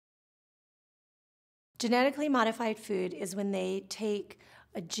Genetically modified food is when they take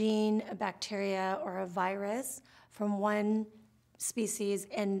a gene, a bacteria, or a virus from one species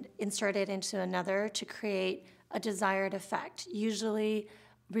and insert it into another to create a desired effect, usually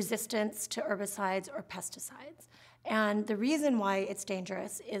resistance to herbicides or pesticides. And the reason why it's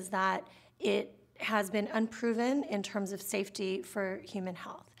dangerous is that it has been unproven in terms of safety for human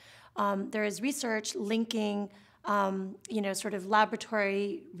health. There is research linking, sort of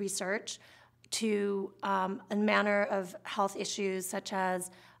laboratory research to a manner of health issues such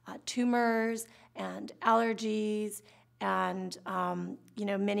as tumors and allergies and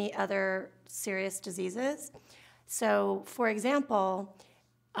many other serious diseases. So, for example,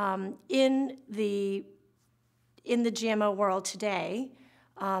 in the GMO world today,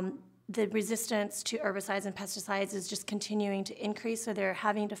 the resistance to herbicides and pesticides is just continuing to increase, so they're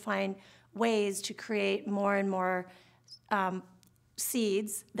having to find ways to create more and more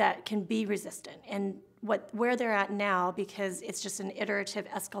seeds that can be resistant. And where they're at now, because it's just an iterative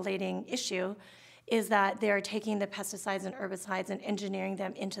escalating issue, is that they're taking the pesticides and herbicides and engineering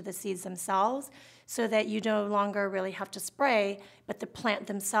them into the seeds themselves so that you no longer really have to spray, but the plant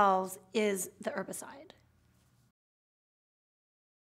themselves is the herbicide.